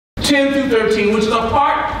10 through 13, which is a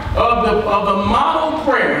part of the model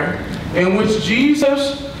prayer in which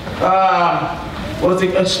Jesus was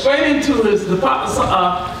explaining to his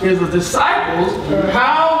disciples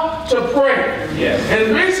how to pray. Yes.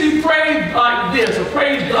 And basically prayed like this, or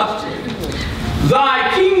prayed thus: Thy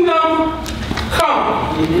kingdom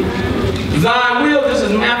come. Thy will, this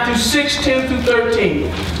is Matthew 6, 10 through 13.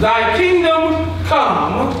 Thy kingdom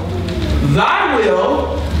come, thy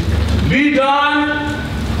will be done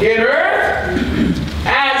in earth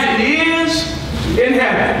as it is in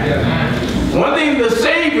heaven. Yeah. One thing the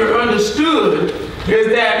Savior understood is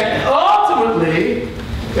that ultimately,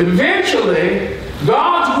 eventually,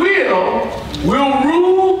 God's will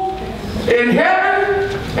rule in heaven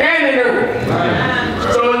and in earth.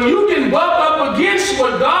 Right. So you can bump up against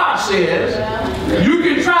what God says. You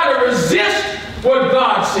can try to resist what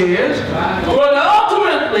God says. But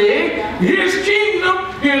ultimately, his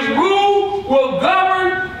kingdom, his rule will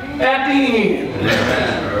govern at the end.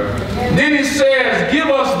 Then he says, give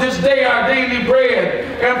us this day our daily bread,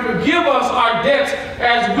 and forgive us our debts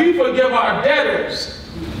as we forgive our debtors.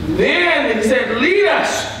 Then he said, lead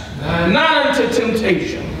us not into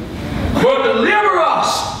temptation, but deliver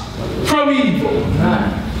us from evil.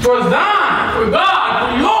 For thine, for God,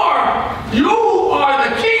 for you are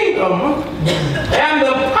the kingdom and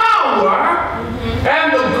the power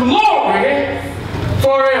and the glory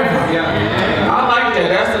forever. Yeah. I like that.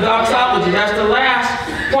 That's the doxology. That's the last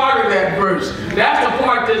part of that verse. That's the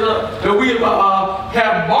part that we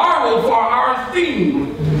have borrowed for our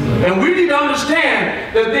theme. And we need to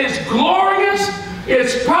understand that it's glorious,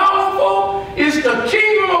 it's powerful, it's the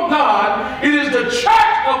kingdom of God, it is the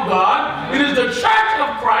church of God, it is the church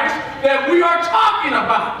of Christ that we are talking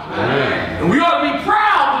about. Amen. And we ought to be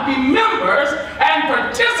proud to be members and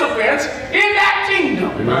participants in that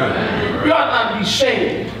kingdom. Amen. We ought not be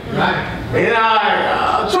ashamed. Right. And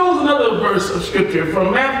I chose another verse of scripture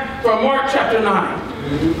from Mark chapter 9,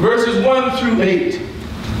 verses 1 through 8.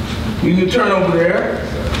 You can turn over there.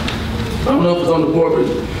 I don't know if it's on the board, but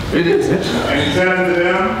it isn't. And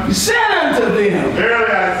he said unto them,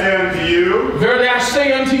 Verily I say unto you, verily I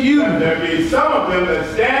say unto you, that there be some of them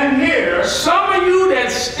that stand here, some of you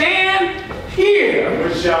that stand here,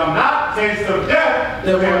 which shall not taste of death,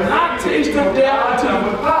 that will not taste of death until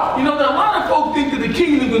you know, that a lot of folk think that the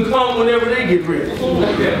kingdom can come whenever they get ready.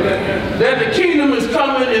 That the kingdom is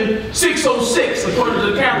coming in 606, according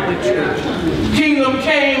to the Catholic Church. Kingdom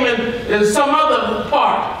came in some other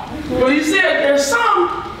part. But he said there's some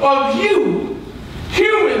of you,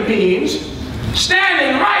 human beings,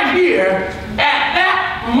 standing right here at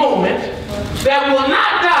that moment that will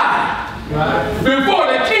not die before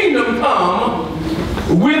the kingdom come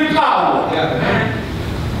with power.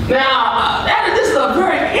 Now, this is a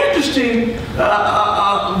very interesting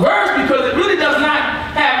verse because it really does not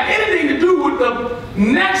have anything to do with the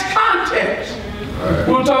next context.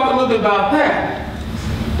 We'll talk a little bit about that.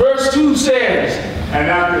 Verse 2 says, and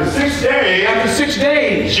after 6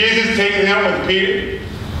 days, Jesus taking him with Peter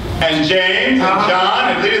and James and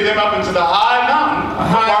John and leading them up into the high mountain,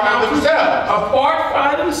 apart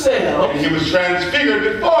by themselves. And he was transfigured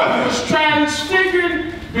before them.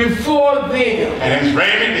 And his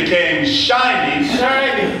raiment became shiny,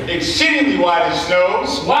 exceedingly white as snow,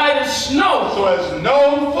 so as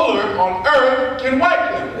no fuller on earth can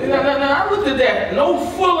whiten it. Now, I looked at that. No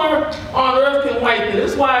fuller on earth can whiten it.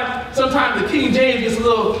 That's why sometimes the King James gets a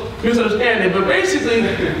little misunderstanding. But basically,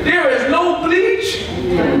 there is no bleach,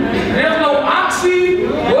 there's no oxy,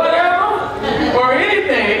 whatever, or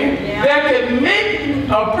anything that can make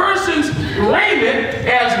a person's raiment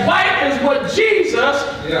as white as what Jesus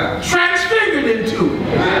transfigured into.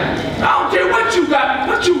 I don't care what you got,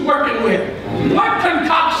 what you're working with, what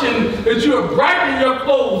concoction that you're brightening your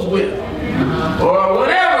clothes with, or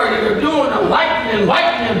whatever you're doing, whitening,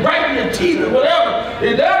 brightening your teeth, or whatever.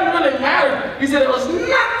 It doesn't really matter. He said there was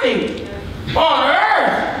nothing on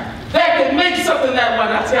earth that could make something that way.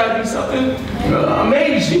 That's got to be something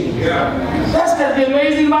amazing. That's got to be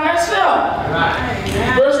amazing by itself.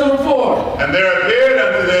 Verse number 4. And there appeared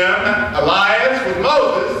unto them Elias with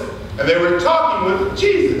Moses, and they were talking with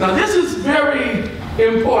Jesus. Now this is very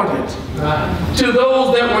important to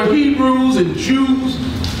those that were Hebrews and Jews.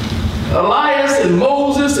 Elias and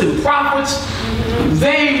Moses and prophets,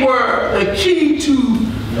 they were the key to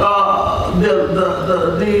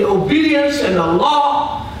the obedience and the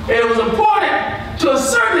law. And it was important to a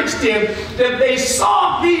certain extent that they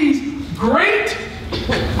saw these great,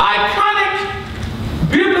 iconic,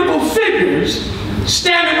 biblical figures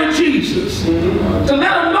standing with Jesus to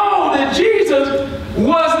let them know that Jesus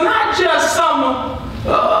was not just some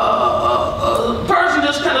person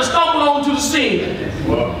just kind of stumbled onto the scene,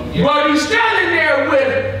 but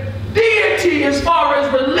as far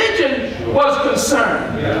as religion was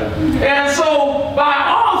concerned. And so by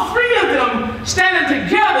all three of them standing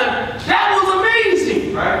together, that was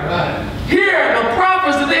amazing. Here, the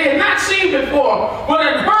prophets that they had not seen before, but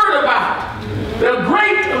had heard about, the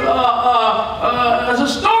great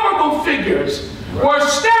historical figures, were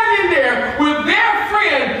standing there with their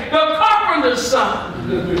friend, the carpenter's son.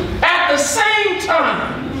 At the same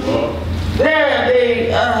time, there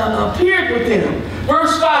they appeared with him.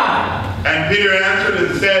 Verse 5. And Peter answered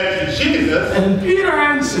and said to Jesus. And Peter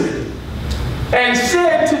answered and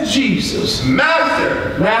said to Jesus,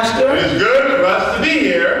 Master, it is good for us to be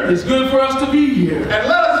here. It's good for us to be here. And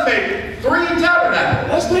let us make 3 tabernacles.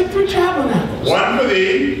 Let's make 3 tabernacles. One for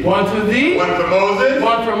thee. One for thee. One for Moses.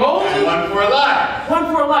 One for Moses. And one for Elias. One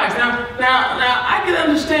for Elias. Now I can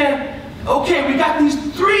understand. Okay, we got these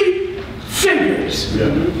 3 figures.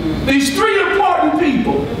 These 3 important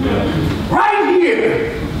people. Right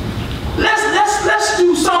here. Let's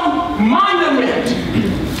do some monument.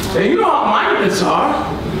 And you know how monuments are.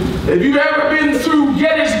 If you've ever been through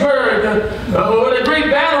Gettysburg, or the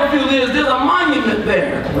great battlefield is, there's a monument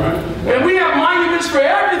there. And we have monuments for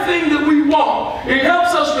everything that we want. It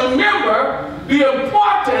helps us remember the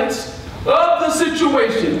importance of the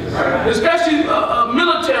situation, especially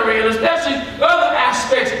military and especially other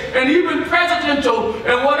aspects, and even presidential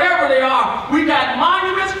and whatever they are. We got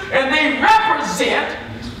monuments, and they represent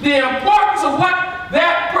the importance of what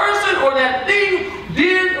that person or that thing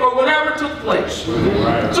did or whatever took place.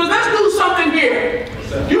 So let's do something here.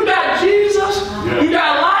 You got Jesus, you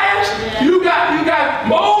got Elias, you got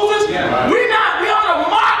Moses. We ought to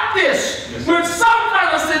mark this with some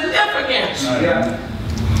kind of significance.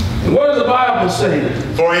 And what does the Bible say?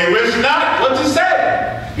 For he wished not what to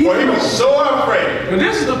say, for he was so afraid. And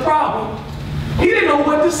this is the problem. He didn't know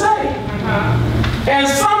what to say. And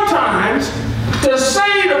sometimes to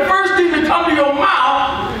say the first thing that comes to your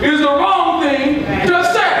mouth is the wrong thing to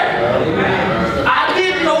say. I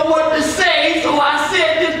didn't know what to say, so I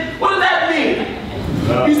said this. What does that mean?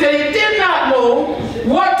 He said he did not know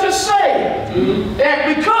what to say.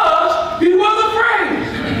 And because he was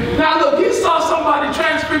afraid. Now look, he saw somebody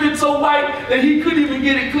transfigured so white that he couldn't even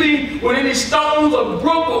get it clean with any stones or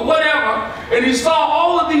brook or whatever. And he saw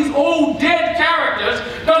all of these old dead characters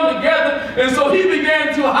come together. And so he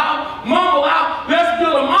began to mumble out, let's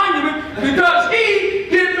build a monument, because he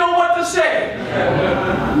didn't know what to say.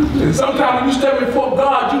 And sometimes when you stand before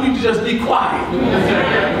God, you need to just be quiet.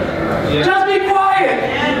 Just be quiet.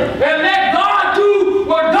 And let God do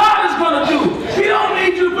what God is going to do. He don't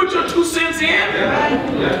need you to put your 2 cents in.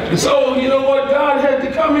 And so, you know what? God had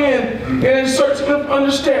to come in and insert some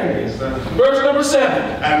understanding. Verse number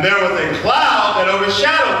 7. And there was a cloud that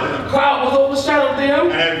overshadowed them. Cloud was overshadowed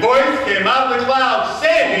them. And a voice came out of the cloud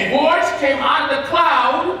saying. A voice came out of the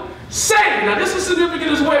cloud saying. Now this is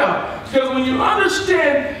significant as well. Because when you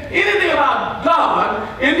understand anything about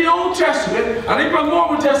God in the Old Testament, I think Brother Moore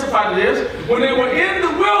would testify to this, when they were in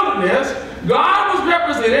the wilderness, God was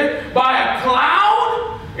represented by a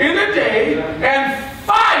cloud in the day and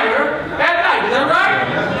fire at night. Is that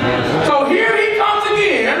right? So here he comes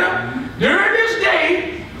again during this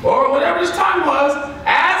day, or whatever this time was,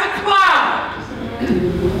 as a cloud.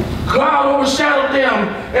 Cloud overshadowed them,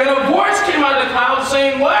 and a voice came out of the cloud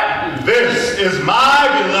saying what? This is my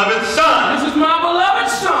beloved son. This is my beloved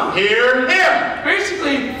son. Hear him.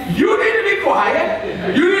 Basically, you need to be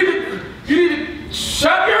quiet. You need to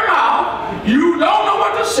shut your mouth. You don't know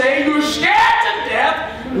what to say. You're scared to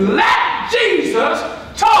death. Let Jesus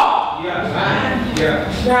talk.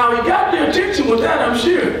 Now, he got their attention with that, I'm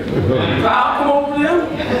sure. Cloud come over them.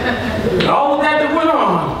 And all of that went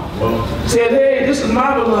on. Said, hey, this is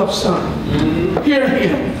my beloved son. Hear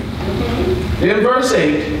him. In verse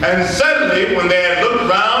 8. And suddenly, when they had looked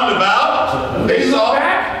round about, they saw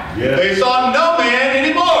no man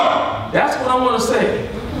anymore. That's what I want to say.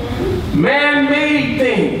 Man-made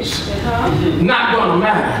things not going to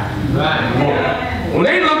matter. When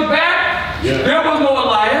they look back, there was no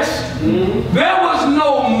Elias. There was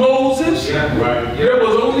no Moses. There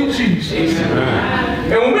was only Jesus.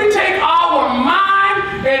 And when we take our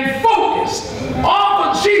mind and focus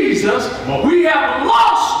off of Jesus, we have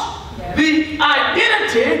lost the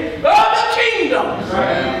identity of the kingdom.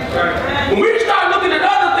 When we start looking at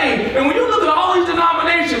other things, and when you look at all these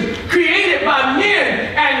denominations created by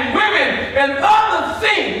men and women and other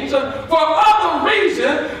things for other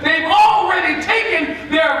reasons, they've already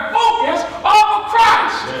taken their focus off of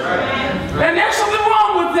Christ. And there's something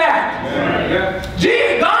wrong with that.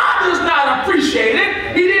 God does not appreciate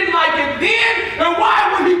it. He didn't like it then, and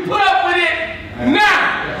why would he put up with it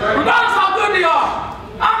now? Regardless how good they are.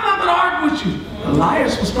 I'm not going to argue with you.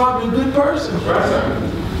 Elias was probably a good person.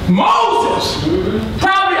 Moses,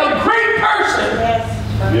 probably a great person.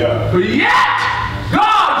 Yeah. But yet,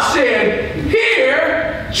 God said,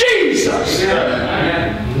 "Hear Jesus."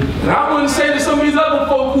 And I wouldn't say that some of these other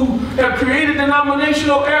folk who have created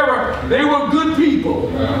denominational error, they were good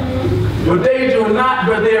people. But they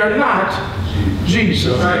are not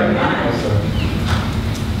Jesus.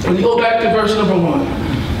 When you go back to verse number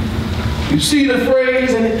 1, you see the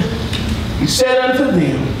phrase, and he said unto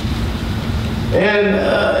them, and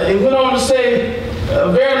it went on to say,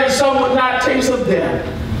 verily some would not taste of death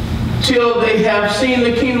till they have seen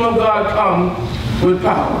the kingdom of God come with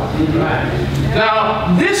power.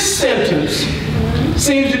 Now, this sentence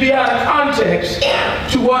seems to be out of context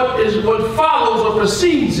to what follows or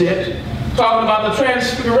precedes it, talking about the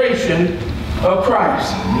transfiguration of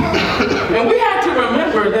Christ. And we have to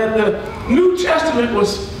remember that the New Testament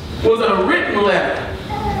was a written letter.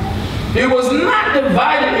 It was not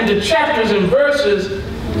divided into chapters and verses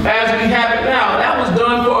as we have it now. That was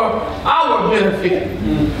done for our benefit.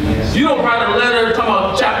 You don't write a letter talking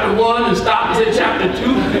about chapter 1 and stop and say chapter 2.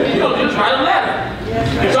 You don't just write a letter.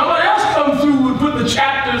 If somebody else comes through and put the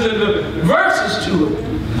chapters and the verses to it.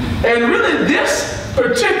 And really this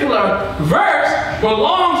particular verse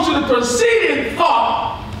belongs to the preceding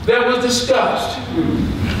thought that was discussed.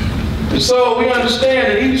 And so we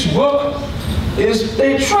understand that each book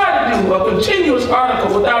they try to do a continuous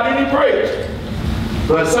article without any break.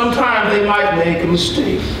 But sometimes they might make a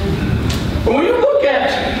mistake. But when you look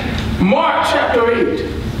at Mark chapter 8,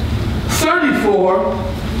 34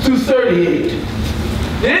 through 38,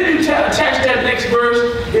 then you attach that next verse,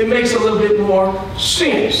 it makes a little bit more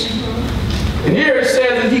sense. And here it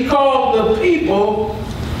says that he called the people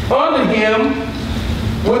unto him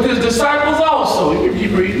with his disciples also. You can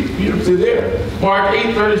keep reading. You see there. Mark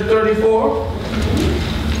 8, 30, 34.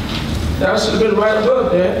 That should have been right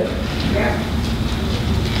above that. Yeah.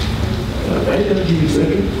 Okay, just give me a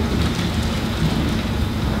second.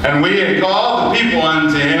 And when he had called the people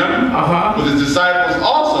unto him with his disciples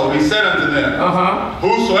also, he said unto them,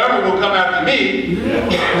 whosoever will come after me,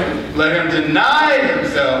 let him deny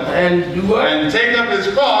himself and do what? And take up his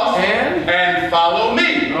cross and follow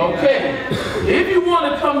me. Okay. If you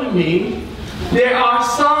want to come to me, there are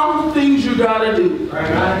some things you got to do.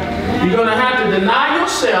 You're going to have to deny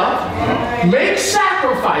yourself, make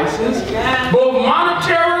sacrifices, both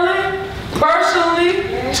monetarily,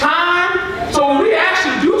 personally, time. So when we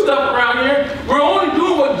actually do stuff around here, we're only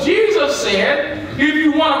doing what Jesus said. If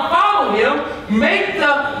you want to follow him, make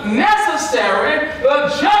the necessary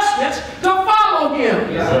adjustments to follow him.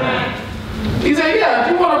 He said, yeah,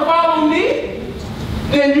 if you want to follow me,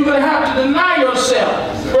 then you're going to have to deny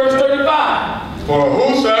yourself. Verse 35. For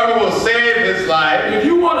whosoever will save his life, if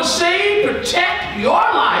you want to save, protect your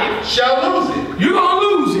life, shall lose it. You're going to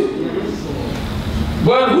lose it.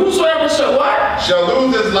 But whosoever shall what? Shall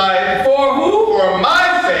lose his life. For who? For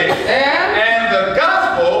my sake. And the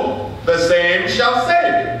gospel, the same shall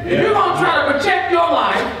save it. If you're going to try to protect your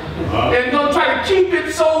life, and you're going to try to keep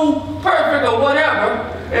it so perfect or whatever,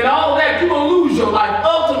 and all that, you're going to lose your life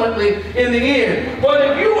ultimately in the end. But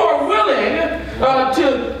if you are willing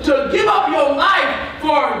to give up your life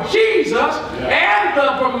for Jesus and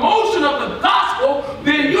the promotion of the gospel,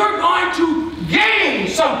 then you're going to gain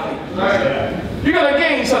something. You're going to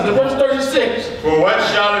gain something. Verse 36. For what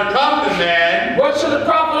shall it profit a man? What shall it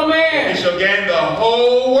profit a man? He shall gain the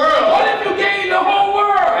whole world. What if you gain the whole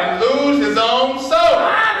world? And lose his own soul.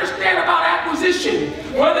 I understand about acquisition,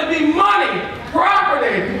 whether it be money,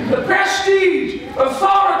 property, the prestige,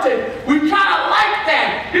 authority. We kind of like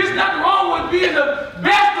that. There's nothing wrong with being the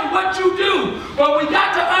best of what you do. But we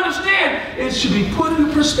got to understand it should be put in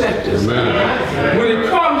perspective. Amen. When it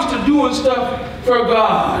comes to doing stuff for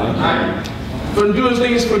God. For doing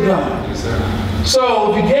things for God.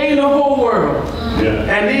 So if you gain the whole world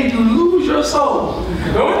and then you lose your soul,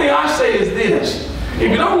 the only thing I say is this. If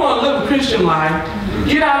you don't want to live a Christian life,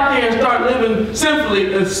 get out there and start living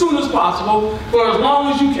simply as soon as possible for as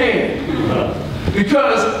long as you can.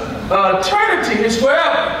 Because eternity is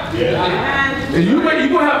forever. And you're going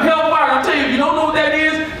to have hellfire. I'll tell you, if you don't know what that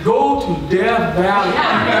is, go to Death Valley.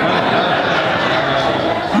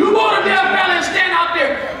 You go to Death Valley and stand out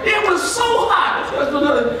there. It was so hot.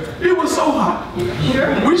 It was so hot.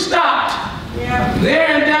 We stopped there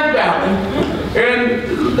in Death Valley,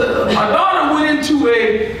 and my daughter went into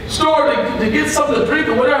a store to get something to drink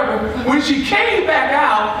or whatever. When she came back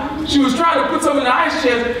out, she was trying to put something in the ice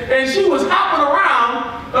chest, and she was hopping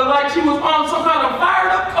around like she was on some kind of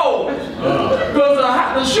fired up coal. Because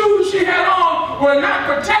the shoes she had on were not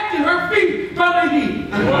protecting her feet from the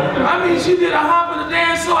heat. I mean, she did a hop and a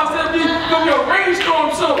dance, so I said, there's going to be a rain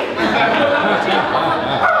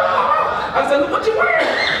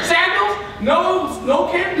wear sandals? No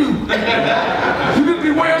can do. You could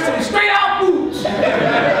be wearing some straight out boots.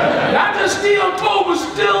 Not just steel toe, but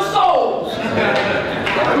steel soles.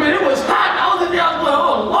 I mean, it was hot. I was in there, I was going,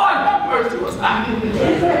 oh Lord, have mercy, it was hot.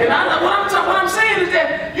 And what I'm saying is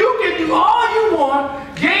that you can do all you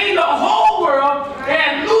want, gain the whole world,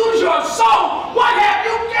 and lose your soul. What have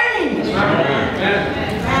you gained?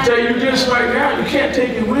 I tell you this right now, you can't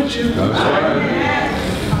take it with you.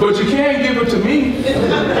 But you can give it to me.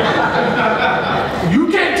 You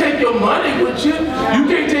can't take your money with you. You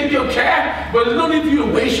can't take your cash. But there's no need for you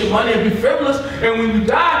to waste your money and be frivolous. And when you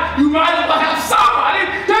die, you might as well have somebody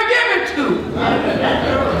to give it to.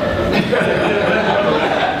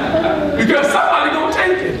 Because somebody's going to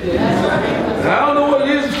take it. I don't know what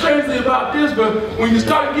it is strangely about this, but when you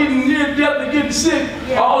start getting near death and getting sick,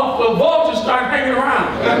 all the vultures start hanging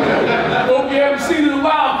around. Folk you haven't seen in a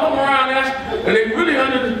while come around and they really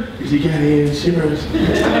under the, you got any insurance?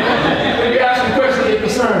 They ask some questions, they're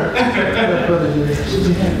concerned. Brother, did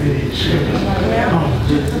you have any insurance?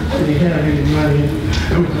 Did he have any money?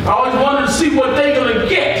 I always wanted to see what they're going to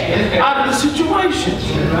get out of the situation.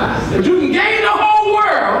 But you can gain the whole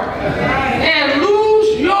world and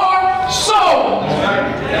lose your soul.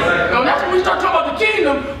 Now that's when we start talking about the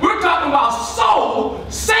kingdom, we're talking about soul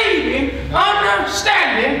saving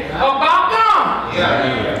understanding about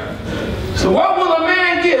God. So what will a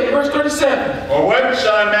man give? Verse 37. Or what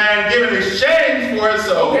shall a man give in exchange for his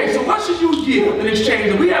soul? Okay, so what should you give in exchange?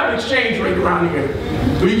 And we have an exchange rate around here.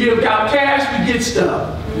 We give out cash, we get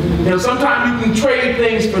stuff. You know, sometimes you can trade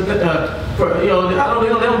things for you know, they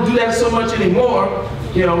don't do that so much anymore.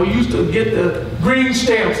 You know, we used to get the green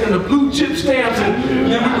stamps and the blue chip stamps, and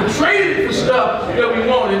then we would trade it for stuff that we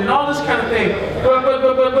wanted and all this kind of thing.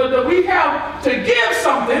 But we have to give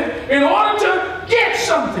something in order to get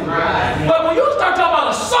something. But when you start talking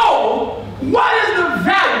about a soul, what is the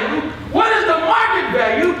value? What is the market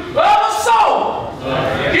value of a soul?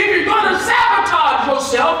 If you're going to sabotage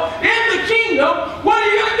yourself in the kingdom, what are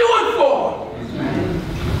you going to do it for?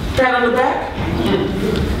 Pat on the back?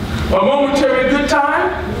 A momentary good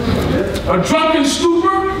time? A drunken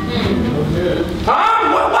stupor?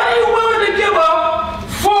 Huh? What are you willing to give up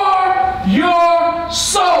for your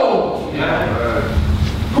soul?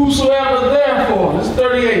 Whosoever therefore, this is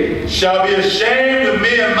 38, shall be ashamed of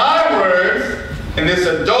me and my words in this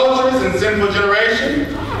adulterous and sinful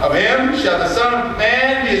generation, of him shall the Son of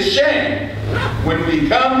Man be ashamed when we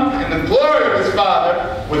come in the glory of his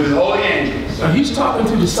Father with his holy angels. Now he's talking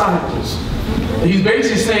to disciples. He's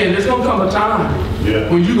basically saying there's going to come a time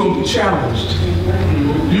when you're going to be challenged.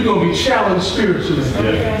 You're going to be challenged spiritually.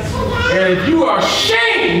 And if you are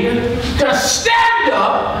ashamed to stand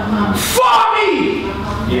up for me,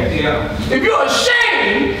 if you're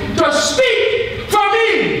ashamed to speak for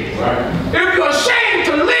me, if you're ashamed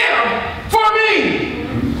to live for me,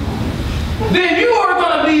 then you are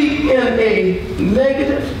going to be in a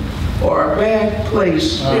negative or a bad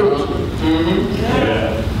place spiritually.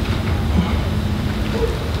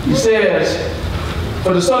 He says,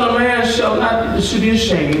 for the Son of Man should be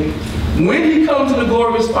ashamed when he comes to the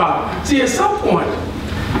glory of his Father. See, at some point,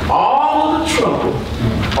 all of the trouble,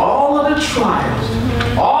 all of the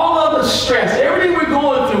trials, all of the stress, everything we're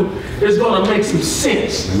going through is going to make some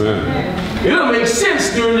sense. Amen. It'll make sense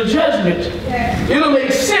during the judgment. It'll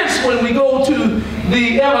make sense when we go to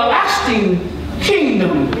the everlasting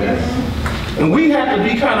kingdom. And we have to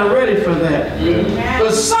be kind of ready for that.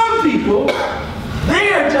 But some people,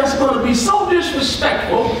 they are just going to be so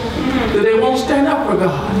disrespectful that they won't stand up for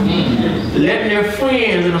God. Letting their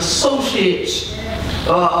friends and associates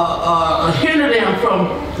hinder them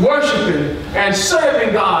from worshiping and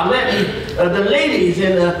serving God. Letting the ladies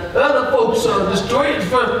and the other folks destroy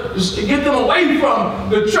it, get them away from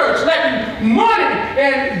the church. Letting money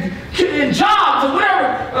and jobs or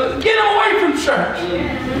whatever, get them away from church.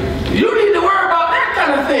 You need to worry about that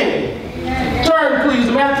kind of thing. Turn please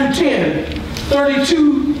to Matthew 10.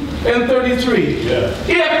 32 and 33. If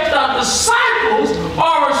the disciples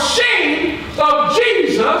are ashamed of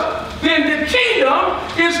Jesus, then the kingdom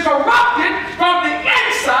is corrupted from the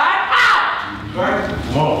inside out.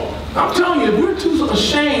 I'm telling you, if we're too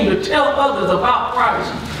ashamed to tell others about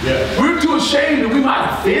Christ, we're too ashamed that we might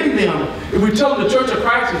offend them if we tell them the Church of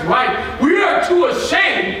Christ is right. We are too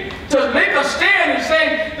ashamed to make a stand and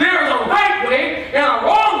say there is a right way and a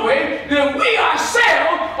wrong way, then we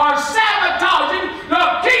ourselves are sabotaging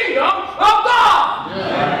the kingdom of God.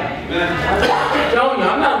 I'm telling you,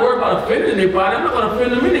 I'm not worried about offending anybody. I'm not going to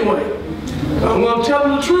offend them anyway. I'm going to tell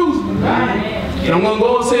them the truth. And I'm going to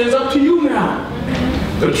go and say it's up to you now.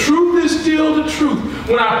 The truth is still the truth.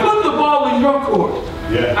 When I put the ball in your court,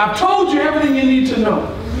 Yeah. I've told you everything you need to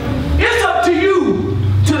know. It's up to you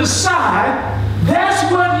to decide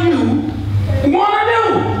that's what you want to do.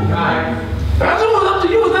 That's what's up to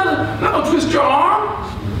you. It's not to twist your arm.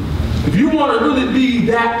 If you want to really be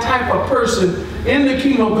that type of person in the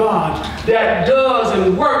kingdom of God that does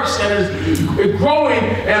and works and is growing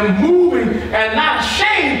and moving and not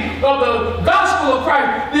ashamed of the gospel of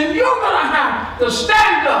Christ, then you're going to have to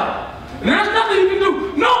stand up. And there's nothing you can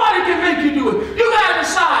do. Nobody can make you do it. You got to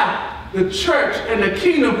decide the church and the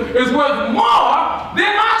kingdom is worth more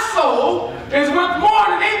than my soul, is worth more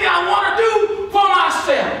than anything I want to do for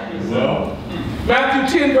myself. Well,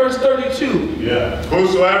 Matthew 10, verse 32. Yeah.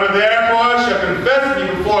 Whosoever therefore shall confess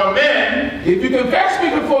me before men, if you confess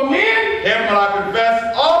me before men, him will I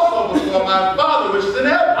confess also before my Father which is in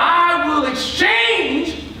heaven. I will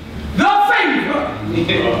exchange the favor.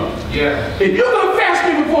 Yeah. If you confess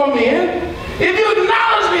me before men, if you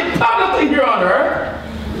acknowledge me publicly here on earth,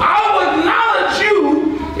 I will acknowledge you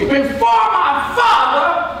before my Father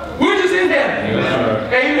which is in heaven.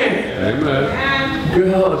 Amen. Amen.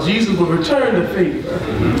 Girl, Jesus will return the favor.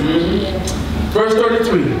 Verse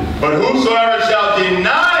 33. But whosoever shall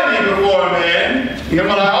deny me before men, him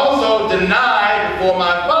will I also deny before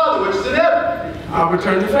my Father which is in heaven. I'll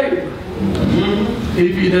return the favor.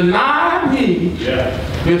 If you deny me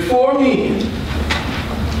before me,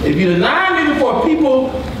 if you deny me before people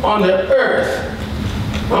on the earth,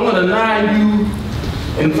 I'm going to deny you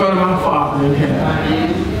in front of my Father in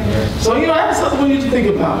heaven. So, that's something we need to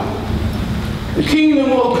think about. The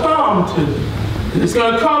kingdom will come to, it's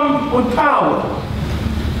going to come with power.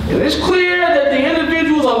 And it's clear that the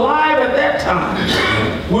individuals alive at that time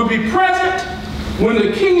would be present when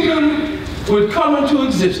the kingdom would come into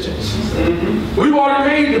existence. We've already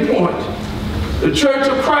made the point. The church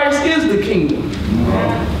of Christ is the kingdom.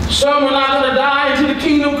 Some are not going to die until the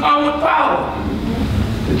kingdom comes with power.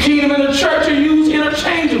 The kingdom and the church are used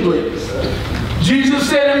interchangeably. Jesus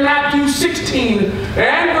said in Matthew 16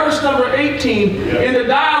 and verse number 18, in the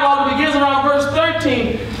dialogue that begins around verse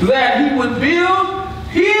 13, that he would build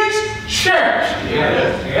his church,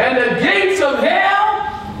 and the gates of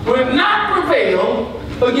hell would not prevail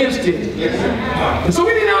against it. And so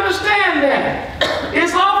we need to understand that.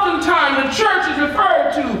 It's oftentimes the church is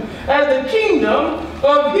referred to as the kingdom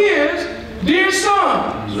of his dear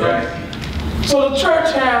son. So the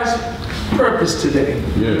church has purpose today.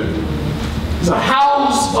 It's a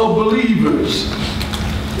house of believers.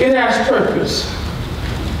 It has purpose.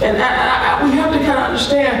 And we have to kind of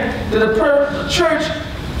understand that the church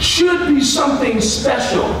should be something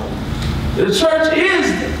special. The church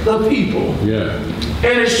is the people.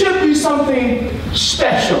 And it should be something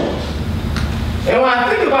special. And when I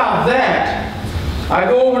think about that, I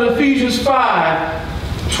go over to Ephesians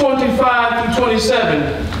 5, 25 through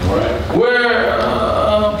 27, where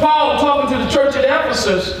Paul, talking to the church at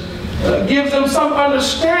Ephesus, gives them some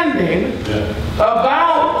understanding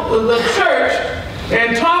about the church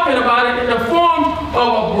and talking about it in the form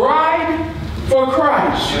of a bride for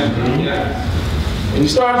Christ. And he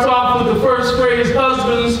starts off with the first phrase,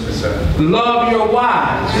 husbands, love your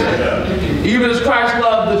wives, even as Christ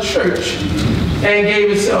loved the church and gave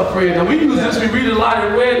himself for it. Now we use this, we read a lot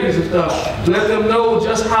at weddings and stuff, let them know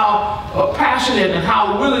just how passionate and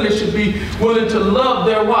how willing they should be, willing to love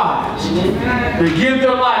their wives. They give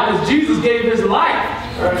their life, because Jesus gave his life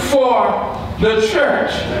for the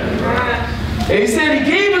church. And he said he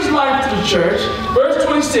gave his life to the church, verse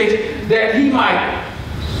 26, that he might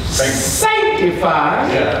sanctify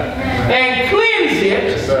and cleanse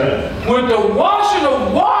it with the washing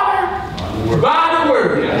of water by the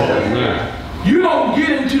word. You don't get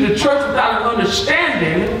into the church without an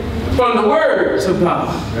understanding from the words of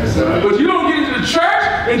God. But you don't get into the church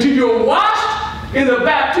until you're washed in the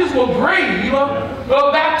baptismal grave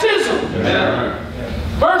of baptism.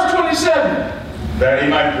 Verse 27. That he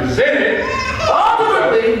might present it.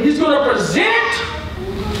 Ultimately, he's going to present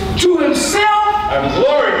to himself a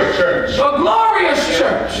glorious church. A glorious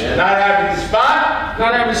church. Not having spot.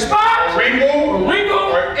 Not having spot. Wrinkle.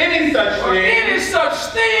 Or any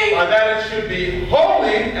such thing. Or that it should be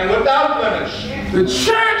holy and without blemish. The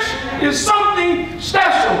church is something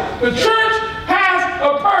special. The church has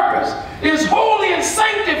a purpose. It's holy and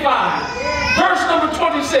sanctified. Verse number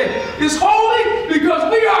 26. It's holy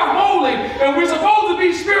because we are holy and we're supposed to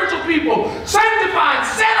be spiritual people. Sanctified,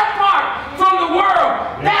 set apart from the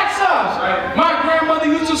world. That's us. My grandmother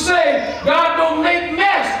used to say, God don't make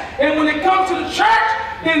mess. And when it comes to the church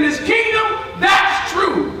in this kingdom, that's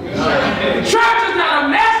true. The church is not a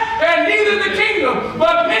mess, and neither the kingdom.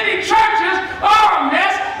 But many churches are a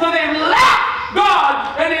mess because they lack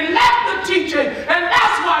God and they lack the teaching, and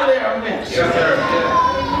that's why they're a mess.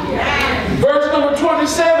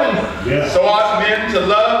 So ought men to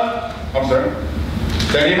love,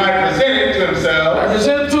 that he might present it to himself. A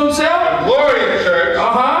glorious church,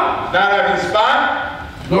 not having spot,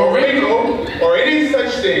 nor wrinkle, or any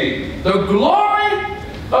such thing. The glory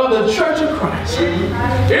of the church of Christ.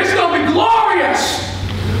 It's going to be glorious.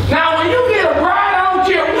 Now, when you get a bride, I don't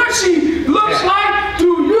care what she looks like to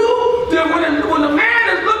you, that when the man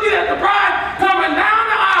is looking at the bride coming down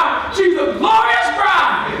the aisle, she's a glorious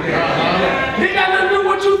bride. Ain't got nothing to do with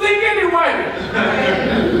what you think anyway.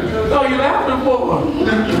 So you're laughing for.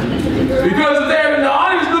 Because if they're in the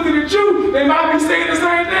audience looking at you, they might be saying the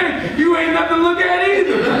same thing. You ain't nothing to look at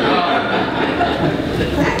either.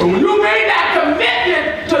 But when you made that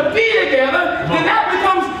commitment to be together, then that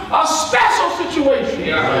becomes a special situation.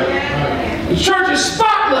 The church is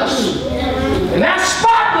spotless. And that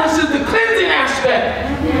spotless is the cleansing aspect,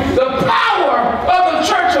 the power of the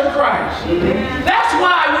church of Christ. That's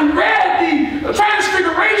why we read the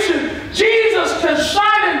Transfiguration, Jesus is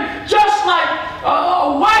shining just like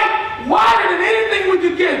whiter than anything we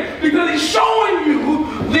could get, because he's showing you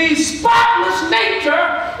the spotless nature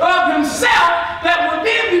of himself that will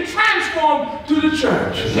then be transformed to the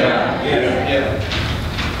church.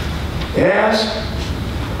 Yes,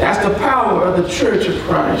 that's the power of the church of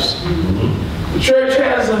Christ. The church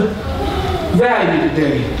has a value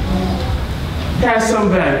today. It has some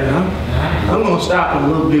value. I'm going to stop a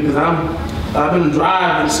little bit because I've been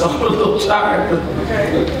driving, so I'm a little tired. But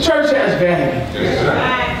the church has value.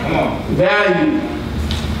 Come on. Value.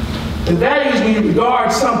 The value is when you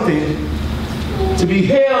regard something to be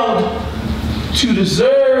held to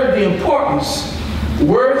deserve the importance,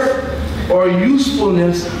 worth, or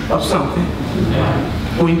usefulness of something.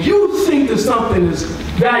 When you think that something is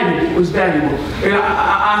valuable, and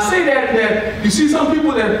I say that you see some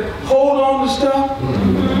people that hold on to stuff,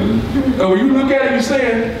 and when you look at it, you're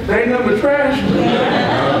saying, they ain't nothing but trash.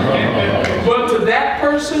 But to that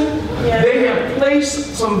person, they have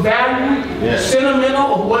placed some value,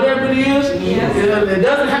 sentimental, or whatever it is. It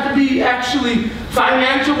doesn't have to be actually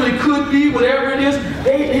financial, but it could be, whatever it is.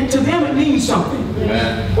 To them, it means something.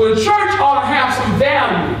 Well, the church ought to have some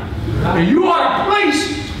value. And you ought to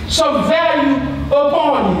place some value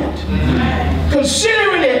upon it,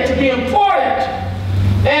 considering it to be important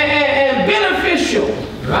and beneficial.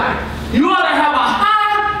 You ought to have a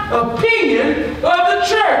high opinion of the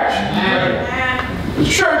church. The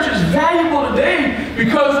church is valuable today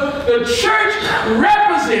because the church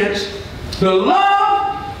represents the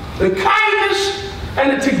love, the kindness,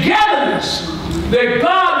 and the togetherness that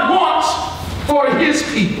God wants for his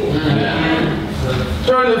people.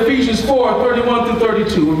 Turn to Ephesians 4:31 through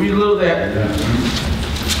 32. We'll read a little of that.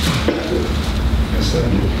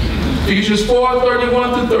 Ephesians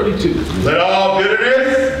 4:31 through 32. Let all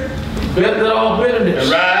bitterness,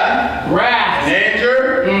 and wrath, and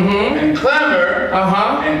anger, and clamor,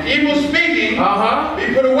 and evil speaking be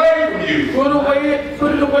put away from you. Put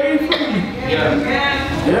it away from you. I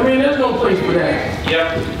mean, there's no place for that.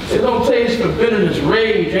 There's no place for bitterness,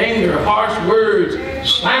 rage, anger, harsh words,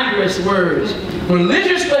 slanderous words,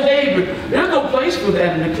 religious behavior. There's no place for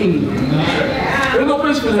that in the kingdom. There's no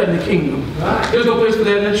place for that in the kingdom. There's no place for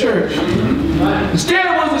that in the church.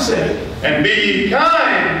 Instead, what does it say? And be ye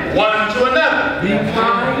kind one to another. Be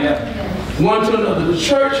kind one to another. The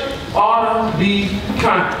church ought to be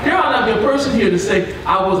kind. There ought not be a person here to say,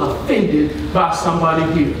 I was offended by somebody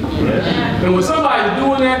here. And when somebody's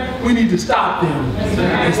doing that, we need to stop them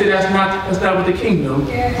and say that's not what the kingdom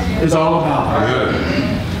is all about.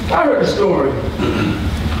 I heard a story,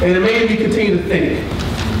 and it made me continue to think.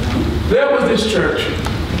 There was this church,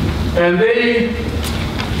 and they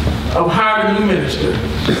hired a new minister,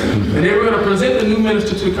 and they were going to present the new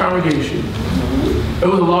minister to the congregation. It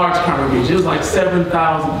was a large congregation. It was like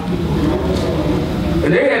 7,000 people.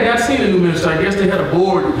 And they had not seen a new minister. I guess they had a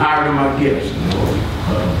board that hired him, I guess.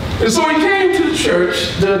 And so he came to the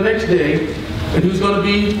church the next day, and he was going to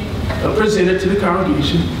be presented to the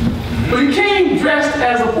congregation. But he came dressed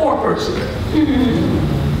as a poor person.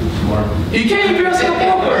 He came dressed as a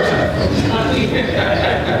poor person.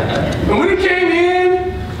 And when he came in,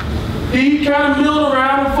 he kind of milled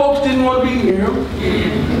around, and folks didn't want to be near him.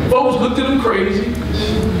 Folks looked at him crazy.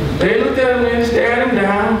 They looked at him and stared him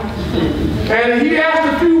down. And he asked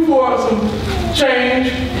a few for some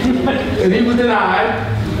change, and he was denied.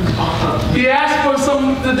 He asked for some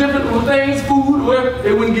of the different things, food, where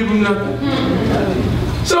they wouldn't give him nothing.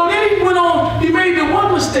 So then he went on, he made the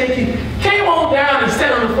one mistake. He came on down and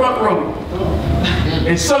sat on the front row.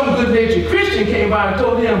 And some good-natured Christian came by and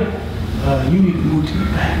told him, you need to move to the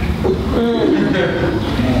back.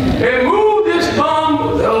 And moved this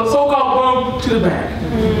bum, so-called bum, to the back.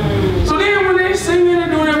 So then when they singing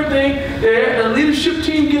and doing everything,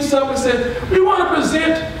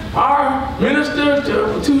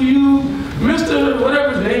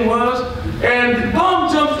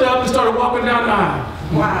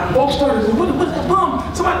 Wow. Folks started saying, what's that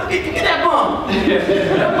bum? Somebody, get that bum.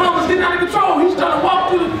 That bum is getting out of control. He's trying to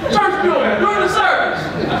walk through the church building during the service.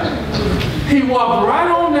 He walked right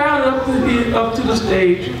on down up to the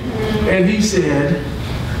stage, and he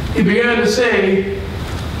began to say,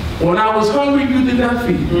 when I was hungry, you did not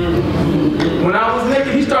feed me. When I was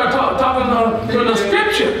naked, he started talking from the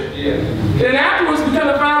scripture. Then afterwards, we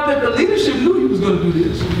kind of found that the leadership knew he was going to do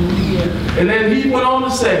this. And then he went on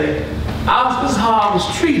to say, this is how I was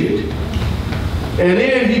treated. And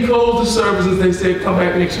then he closed the service and they said, come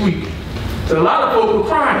back next week. So a lot of folks were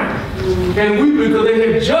crying and weeping because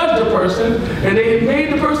they had judged the person and they had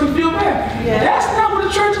made the person feel bad. That's not what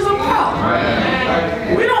the church is about.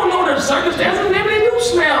 We don't know their circumstances. Maybe they do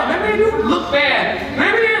smell. Maybe they do look bad.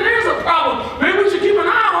 Maybe there's a problem. Maybe we should keep an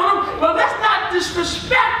eye on them. But let's not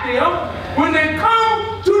disrespect them when they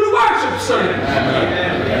come to the worship service.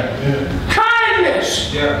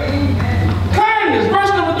 Kindness. Kindness.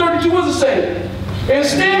 Verse number 32, what does it say?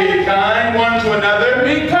 Instead, be kind one to another.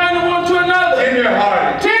 Be kind one to another.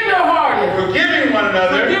 Tender-hearted. Tender-hearted. Forgiving one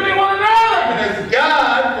another. Forgiving one another. And as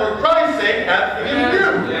God, for Christ's sake, hath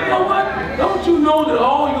forgiven you. You know what? Don't you know that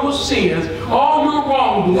all your sins, all your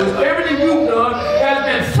wrongdoings, everything you've done has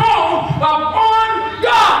been thrown upon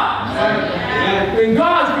God? And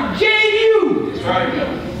God forgave you. That's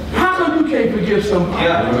right. How come you can't forgive somebody?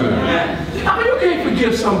 How come you can't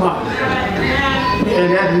forgive somebody?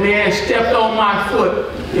 And that man stepped on my foot.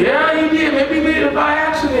 Yeah, he did. Maybe he made it by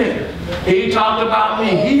accident. He talked about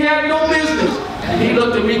me. He had no business. He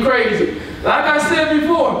looked at me crazy. Like I said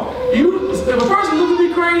before, if a person looks at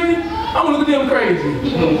me crazy, I'm going to look at them crazy.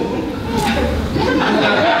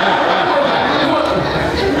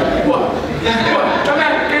 What?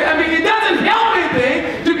 I mean, it doesn't help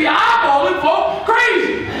anything to be eyeballing for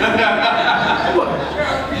crazy.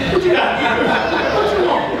 What you want?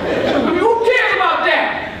 I mean, who cares about that?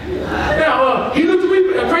 Now, he looked at me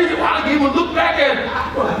crazy. I gave him a look back at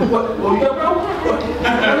what you got wrong? What? I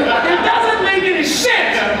mean, it doesn't make any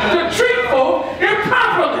sense to treat folk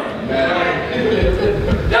improperly.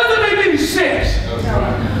 It doesn't make any sense.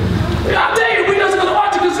 I tell you, we just going to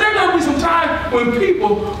watch it because there's going to be some time when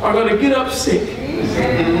people are going to get up sick.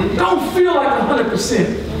 Don't feel like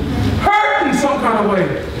 100%. Hurt in some kind of way.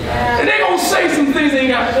 And they're going to say some things they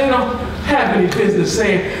don't have any business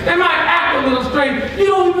saying. They might act a little strange. You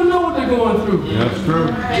don't even know what they're going through. That's true.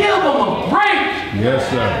 Give them a break. Yes,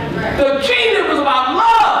 sir. The kingdom is about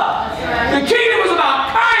love. The kingdom is about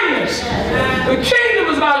kindness. The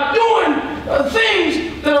kingdom is about doing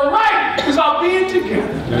things that are right. It's about being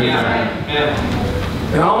together.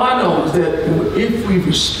 And all I know is that if we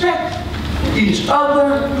respect each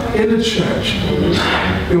other in the church,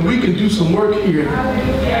 and we can do some work here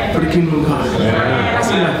for the kingdom of God. That's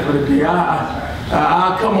enough for the day.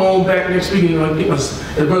 I'll come on back next week and get my, as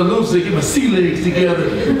Brother Lewis said, get my sea legs together.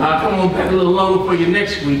 I'll come on back a little longer for you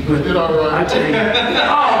next week. But I tell you,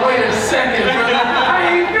 oh, wait a second, brother. I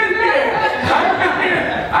ain't been there.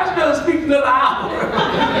 I should better speak another hour.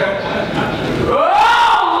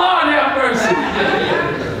 Oh, Lord have mercy.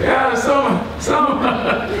 Yeah, some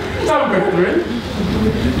brethren.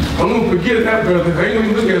 I'm going to forget that brother. I ain't going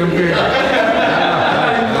to look at him there.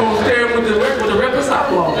 I'm going to stare with the record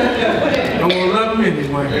stop law. I'm going to love him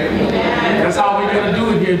anyway. That's how we got to do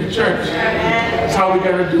it here in the church. That's how we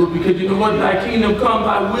got to do it. Because you know what? Thy kingdom come,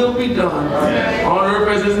 thy will be done. On earth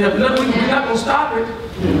as it is in heaven. We're not going to stop it.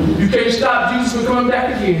 You can't stop Jesus from coming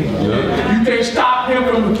back again. You can't stop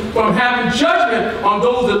him from having judgment on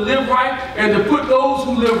those that live right and to put those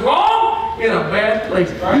who live wrong in a bad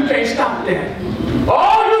place. You can't stop that.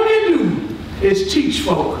 All you can do is teach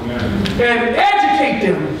folk and educate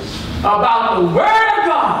them about the Word of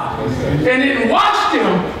God and then wash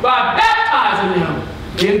them by baptizing them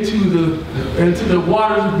into the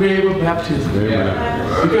waters of grave of baptism.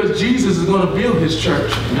 Because Jesus is going to build his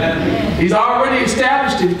church. He's already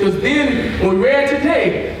established it, because then when we read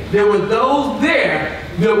today, there were those there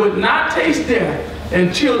that would not taste death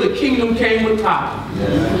until the kingdom came with power.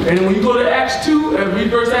 And when you go to Acts 2 and read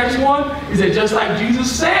verse Acts 1, he said, just like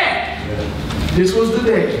Jesus said, this was the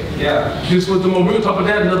day. This was the moment. We're going to talk about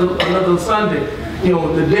that another Sunday. You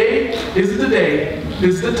know, the day, this is the day,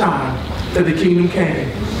 this is the time that the kingdom came.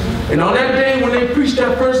 And on that day when they preached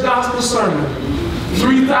that first gospel sermon,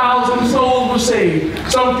 3,000 souls were saved.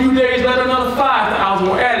 Some few days later, another 5,000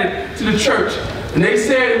 were added to the church. And they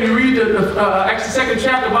said, if you read Acts the 2nd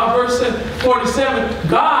chapter, about verse 47,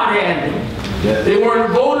 God added them. They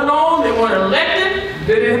weren't voted on, they weren't elected,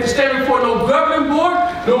 they didn't have to stand before no governing board,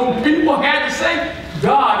 no people had to say.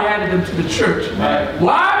 God added them to the church.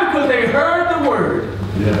 Why? Because they heard the word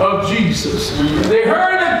of Jesus. They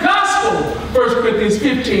heard the gospel epistle, 1 Corinthians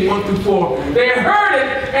 15, 1 through 4. They heard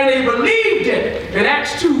it and they believed it. In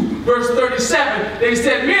Acts 2, verse 37, they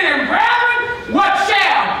said, men and brethren, what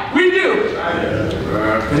shall we do?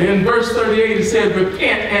 And in verse 38, it said,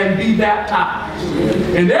 repent and be baptized.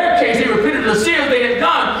 In their case, they repented of the sins they had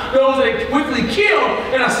done. Those that quickly killed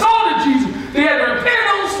and assaulted Jesus, they had to repent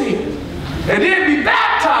of those sins. And then be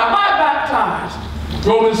baptized. Why baptized?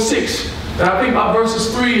 Romans 6. And I think about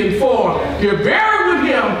verses 3 and 4. You're buried with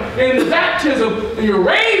him in the baptism, and you're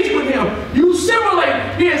raised with him. You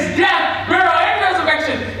simulate his death, burial, and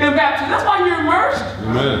resurrection in baptism. That's why you're immersed.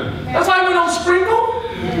 Amen. That's why we don't sprinkle.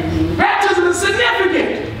 Baptism is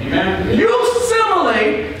significant. Amen. You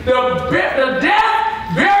simulate the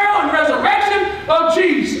death, burial, and resurrection of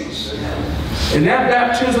Jesus. And that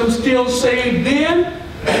baptism still saved then.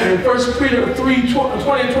 And 1 Peter 3, 20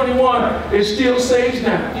 and 21, it still saves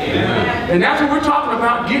now. Amen. And that's what we're talking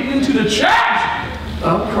about, getting into the church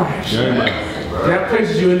of Christ. Amen. That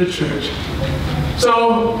places you in the church.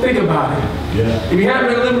 So think about it. Yeah. If you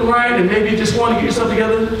haven't been living right and maybe you just want to get yourself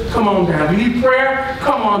together, come on down. If you need prayer,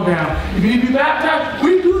 come on down. If you need to be baptized,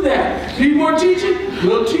 we do that. If you need more teaching,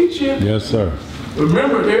 we'll teach you. Yes, sir.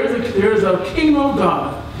 Remember, there's a kingdom of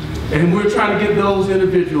God. And we're trying to get those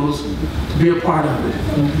individuals to be a part of it.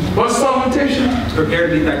 What's the song invitation? Prepare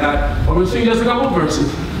to meet thy God. I'm going to sing just a couple of verses.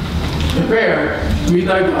 Prepare to meet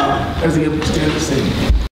thy God as the stand to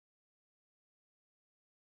sing.